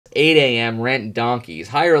8 a.m. rent donkeys.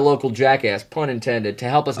 Hire a local jackass, pun intended, to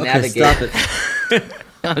help us navigate. Stop it.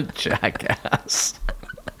 A jackass.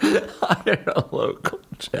 Hire a local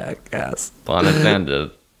jackass. Pun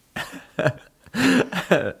intended.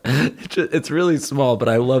 It's really small, but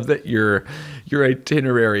I love that your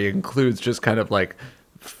itinerary includes just kind of like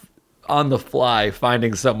on the fly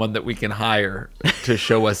finding someone that we can hire to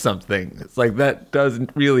show us something. It's like that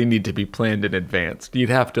doesn't really need to be planned in advance. You'd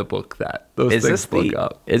have to book that. Those things book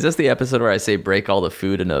up. Is this the episode where I say break all the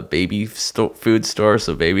food in a baby food store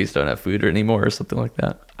so babies don't have food anymore or something like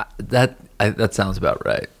that? That sounds about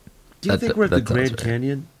right. Do you think we're at the Grand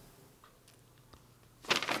Canyon?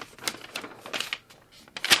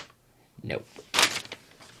 Nope.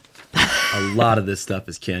 A lot of this stuff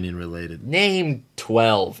is canyon related. Name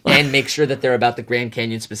 12 and make sure that they're about the Grand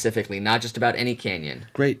Canyon specifically, not just about any canyon.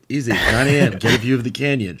 Great, easy. 9 a.m. Get a view of the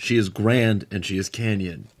canyon. She is grand and she is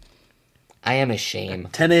canyon. I am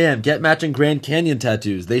ashamed. 10 a.m. Get matching Grand Canyon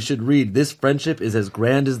tattoos. They should read, "This friendship is as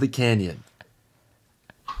grand as the canyon."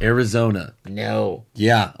 Arizona. No.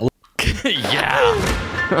 Yeah.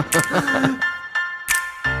 Yeah.